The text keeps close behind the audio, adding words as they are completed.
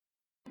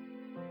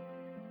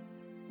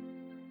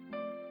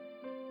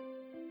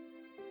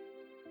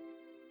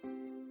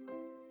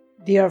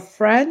Dear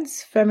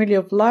friends, family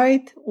of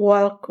light,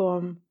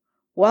 welcome.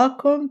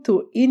 Welcome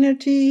to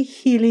Energy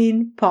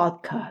Healing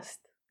Podcast.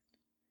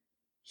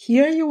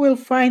 Here you will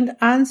find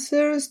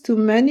answers to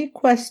many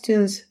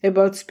questions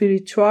about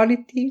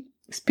spirituality,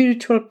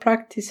 spiritual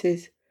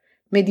practices,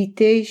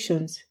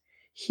 meditations,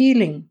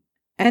 healing,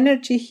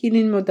 energy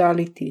healing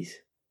modalities,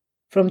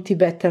 from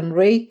Tibetan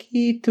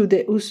Reiki to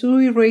the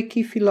Usui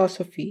Reiki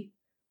philosophy,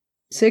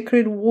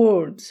 sacred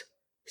words,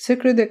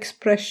 sacred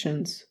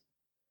expressions,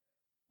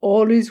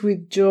 always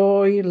with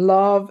joy,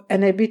 love,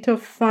 and a bit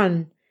of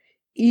fun,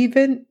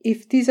 even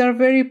if these are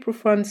very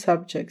profound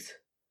subjects.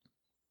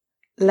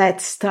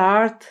 Let's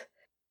start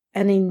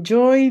and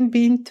enjoy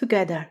being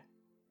together.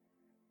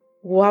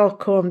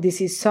 Welcome, this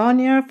is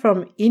Sonia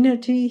from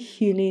Energy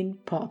Healing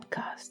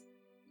Podcast.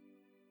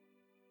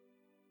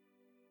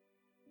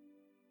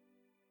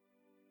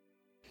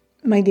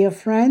 My dear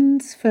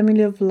friends,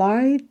 family of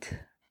light,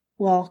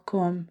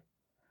 welcome.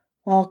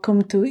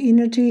 Welcome to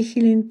Energy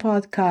Healing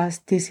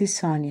Podcast. This is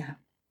Sonia.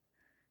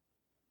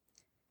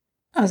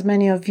 As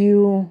many of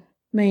you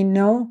may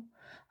know,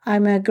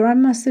 I'm a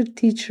Grandmaster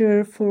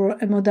teacher for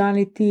a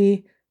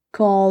modality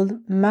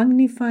called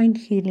Magnifying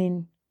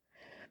Healing.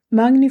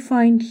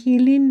 Magnifying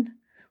Healing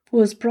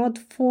was brought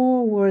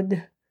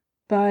forward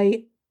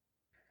by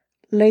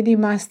Lady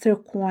Master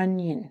Kuan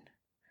Yin.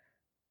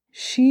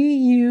 She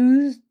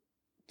used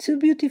two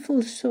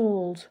beautiful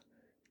souls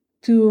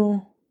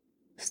to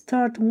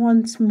start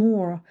once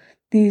more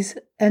this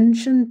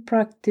ancient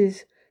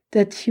practice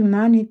that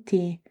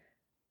humanity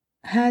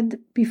had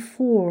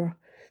before,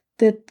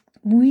 that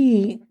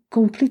we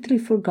completely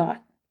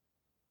forgot.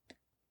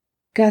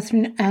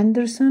 Catherine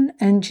Anderson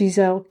and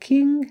Giselle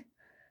King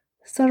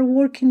started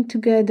working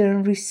together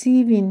and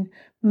receiving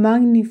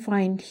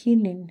Magnifying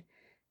Healing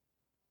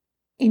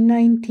in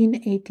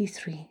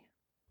 1983.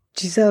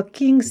 Giselle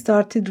King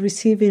started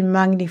receiving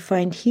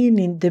Magnifying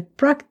Healing, the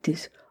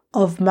practice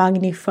of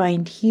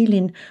Magnifying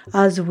Healing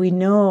as we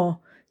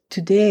know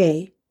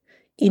today,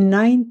 in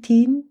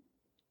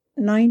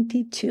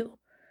 1992.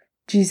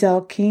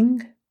 Giselle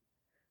King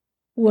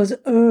was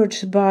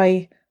urged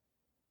by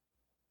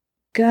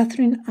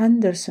Catherine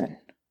Anderson,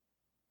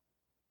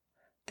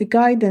 with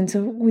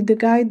the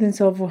guidance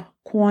of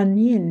Kuan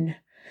Yin,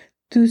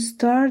 to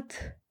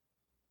start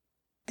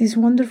this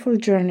wonderful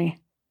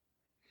journey.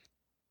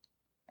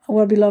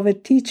 Our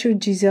beloved teacher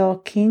Giselle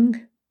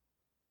King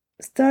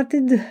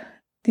started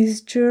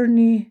this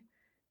journey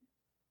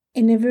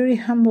in a very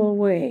humble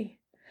way.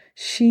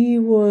 She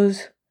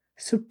was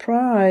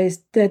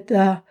surprised that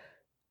a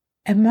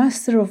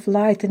master of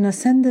light, an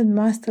ascended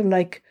master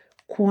like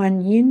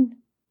Kuan Yin,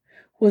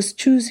 was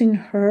choosing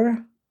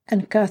her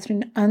and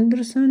Catherine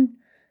Anderson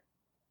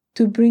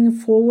to bring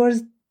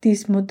forward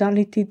this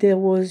modality that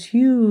was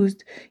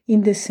used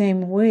in the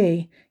same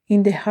way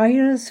in the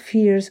higher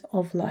spheres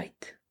of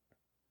light.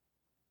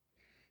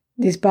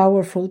 These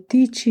powerful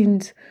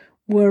teachings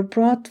were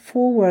brought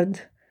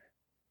forward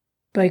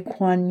by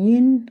Kuan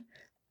Yin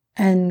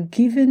and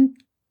given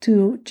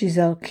to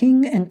Giselle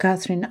King and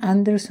Catherine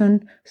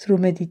Anderson through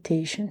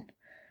meditation.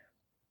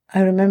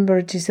 I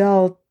remember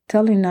Giselle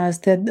telling us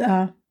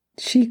that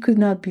she could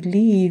not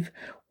believe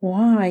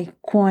why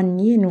Kuan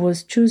Yin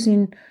was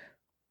choosing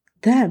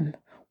them,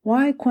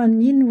 why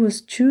Kuan Yin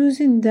was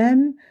choosing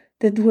them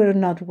that were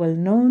not well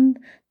known,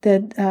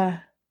 that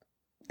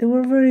they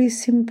were very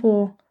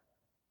simple,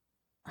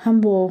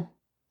 humble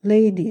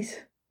ladies.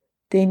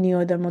 They knew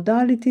other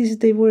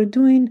modalities, they were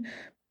doing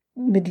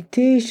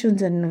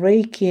meditations and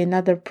Reiki and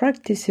other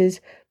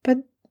practices, but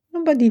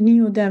nobody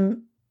knew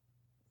them.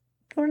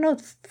 They were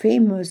not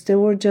famous. They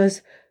were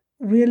just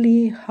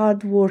really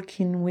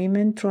hardworking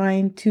women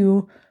trying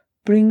to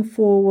bring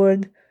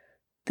forward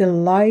the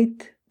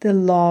light, the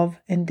love,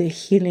 and the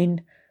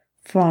healing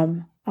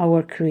from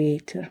our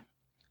Creator.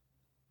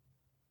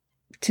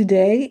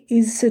 Today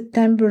is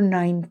September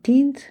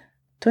 19th,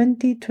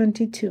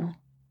 2022.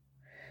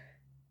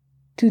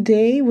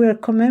 Today we are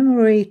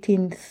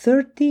commemorating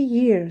 30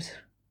 years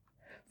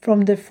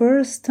from the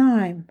first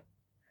time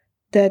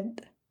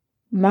that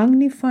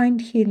Magnifying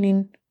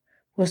Healing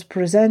was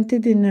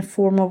presented in a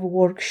form of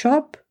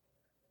workshop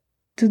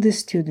to the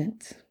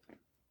students.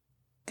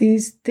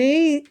 This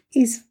day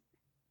is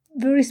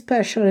very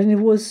special, and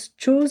it was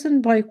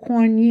chosen by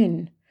Kuan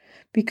Yin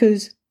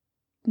because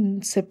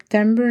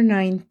September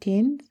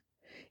 19th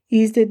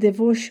is the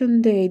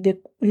devotion day,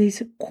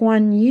 is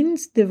Kuan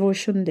Yin's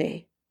devotion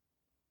day.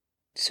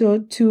 So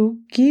to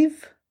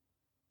give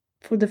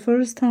for the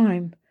first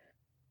time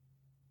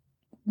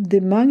the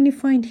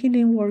Magnifying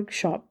Healing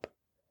workshop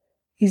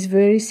is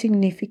very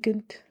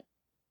significant.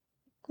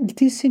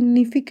 It is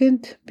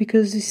significant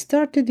because it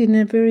started in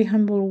a very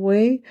humble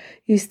way.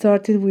 It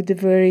started with a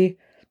very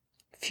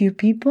few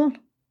people.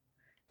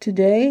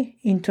 Today,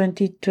 in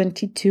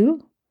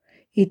 2022,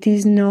 it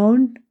is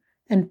known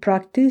and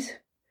practiced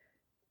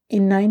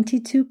in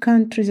 92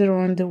 countries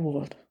around the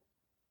world.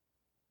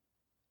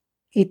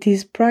 It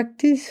is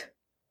practiced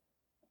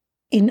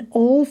in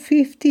all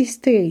 50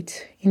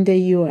 states in the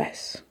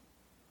US.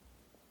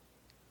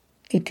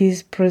 It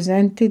is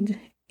presented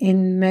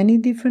in many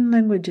different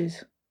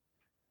languages,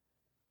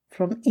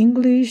 from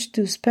English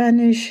to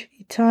Spanish,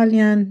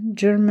 Italian,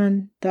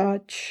 German,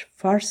 Dutch,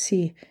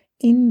 Farsi,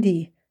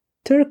 Hindi,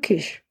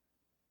 Turkish,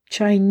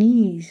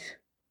 Chinese.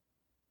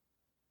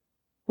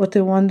 What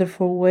a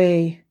wonderful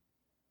way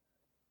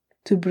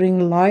to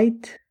bring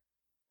light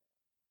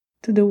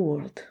to the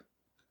world.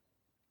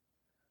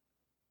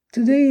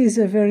 Today is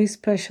a very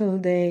special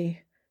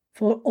day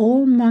for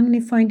all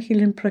Magnifying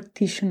Healing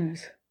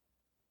practitioners.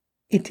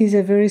 It is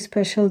a very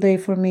special day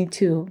for me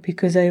too,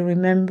 because I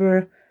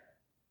remember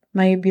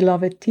my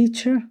beloved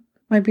teacher,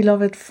 my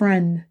beloved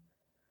friend,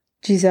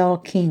 Giselle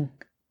King.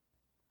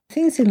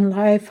 Things in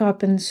life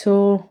happen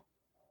so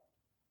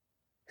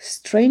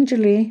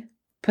strangely,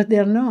 but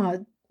they're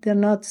not. They're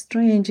not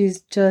strange. It's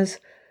just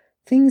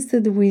things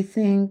that we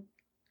think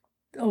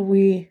or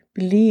we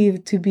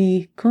believe to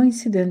be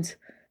coincidence.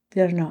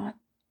 They're not.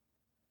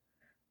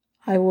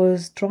 I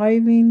was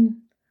driving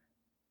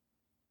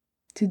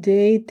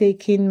today,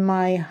 taking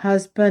my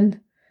husband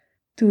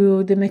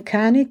to the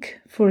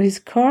mechanic for his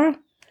car,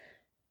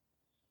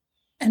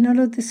 and all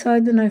of a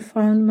sudden I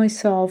found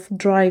myself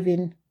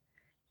driving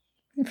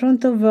in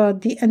front of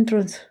the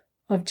entrance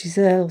of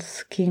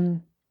Giselle's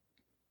King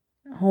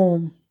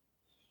home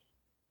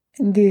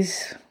in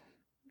this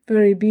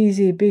very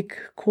busy big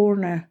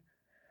corner.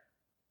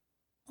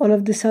 All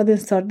of a sudden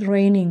started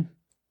raining.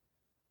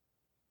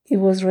 It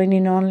was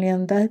raining only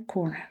on that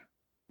corner.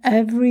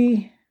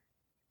 Every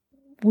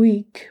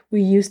week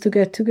we used to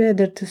get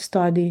together to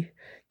study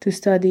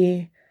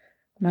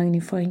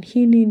Magnifying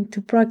Healing, to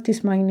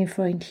practice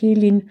Magnifying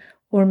Healing,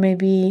 or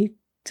maybe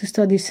to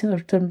study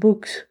certain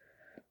books.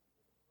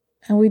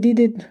 And we did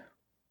it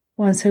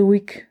once a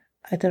week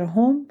at our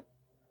home,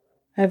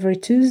 every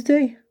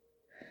Tuesday,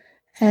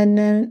 and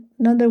then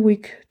another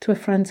week to a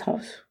friend's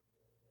house.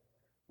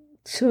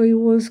 So it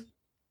was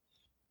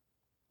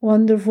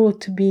wonderful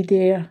to be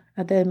there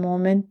at that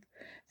moment,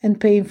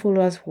 and painful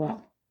as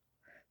well.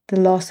 The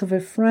loss of a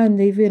friend,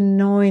 even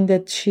knowing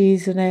that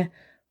she's in a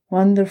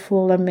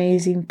wonderful,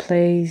 amazing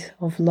place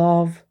of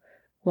love,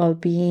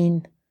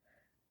 well-being.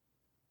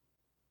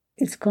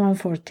 It's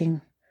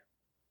comforting,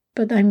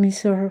 but I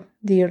miss her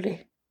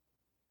dearly.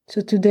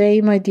 So today,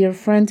 my dear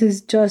friends,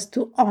 is just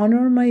to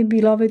honor my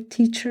beloved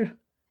teacher,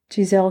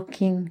 Giselle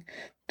King,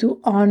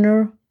 to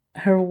honor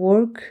her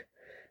work,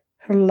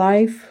 her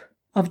life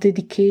of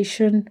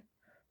dedication,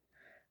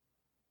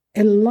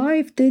 a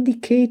life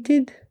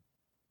dedicated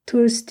to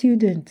her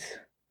students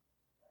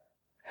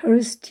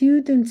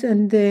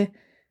and the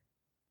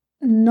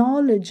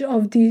knowledge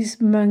of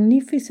this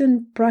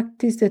magnificent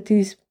practice that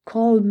is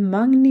called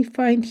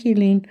Magnifying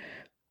Healing.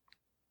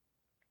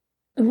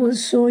 It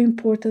was so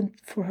important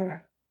for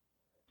her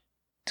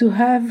to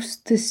have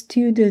the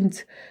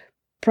students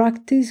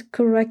practice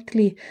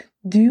correctly,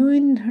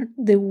 doing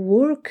the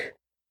work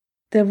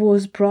that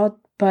was brought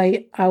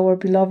by our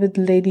beloved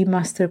Lady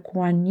Master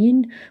Kuan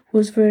Yin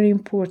was very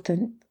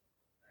important.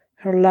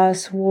 Her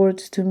last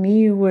words to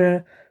me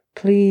were,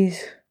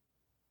 please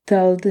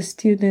tell the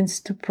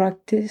students to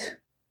practice.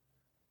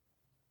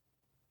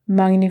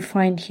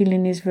 Magnifying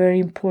Healing is very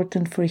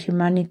important for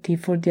humanity,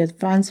 for the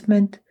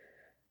advancement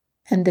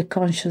and the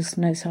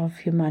consciousness of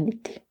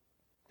humanity.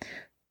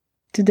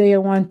 Today I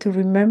want to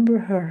remember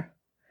her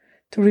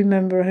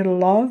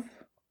love,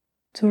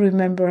 to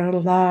remember her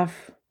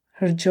laugh,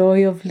 her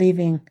joy of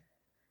living.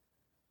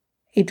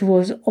 It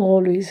was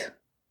always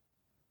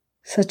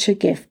such a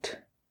gift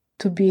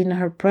to be in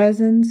her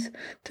presence,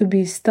 to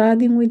be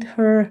studying with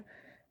her,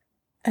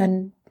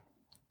 and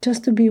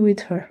just to be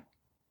with her.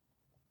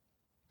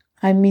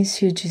 I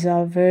miss you,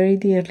 Giselle, very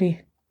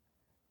dearly,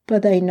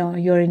 but I know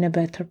you're in a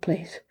better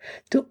place.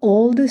 To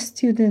all the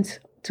students,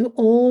 to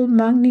all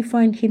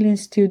Magnifying Healing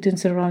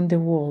students around the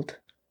world,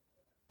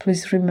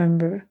 please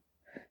remember,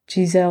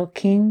 Giselle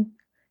King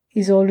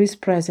is always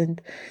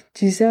present.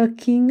 Giselle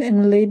King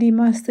and Lady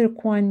Master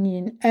Kuan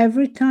Yin,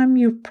 every time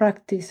you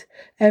practice,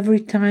 every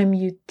time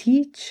you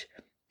teach,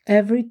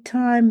 every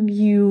time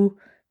you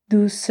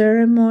do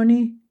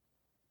ceremony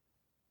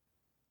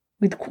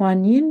with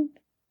Kuan Yin,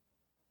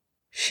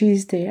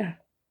 she's there,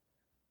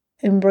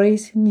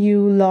 embracing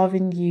you,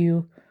 loving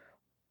you,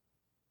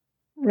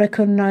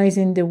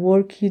 recognizing the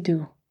work you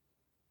do.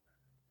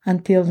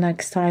 Until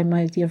next time,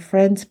 my dear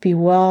friends, be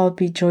well,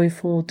 be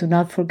joyful. Do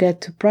not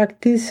forget to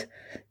practice.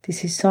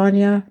 This is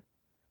Sonia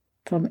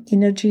from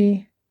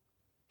Energy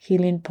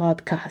Healing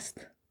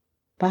Podcast.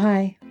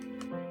 Bye.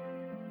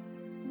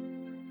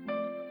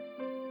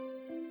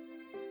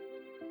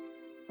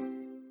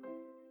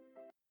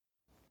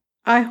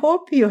 I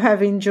hope you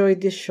have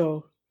enjoyed the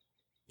show.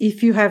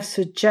 If you have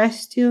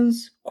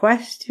suggestions,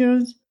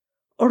 questions,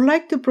 or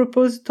like to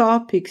propose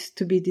topics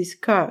to be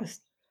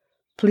discussed,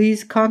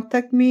 please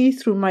contact me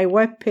through my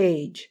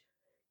webpage,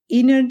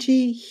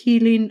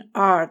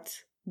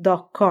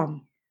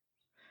 energyhealingarts.com.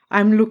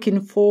 I'm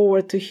looking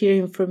forward to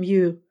hearing from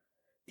you.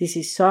 This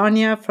is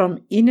Sonia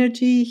from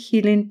Energy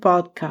Healing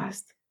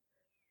Podcast.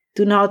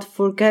 Do not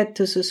forget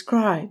to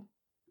subscribe.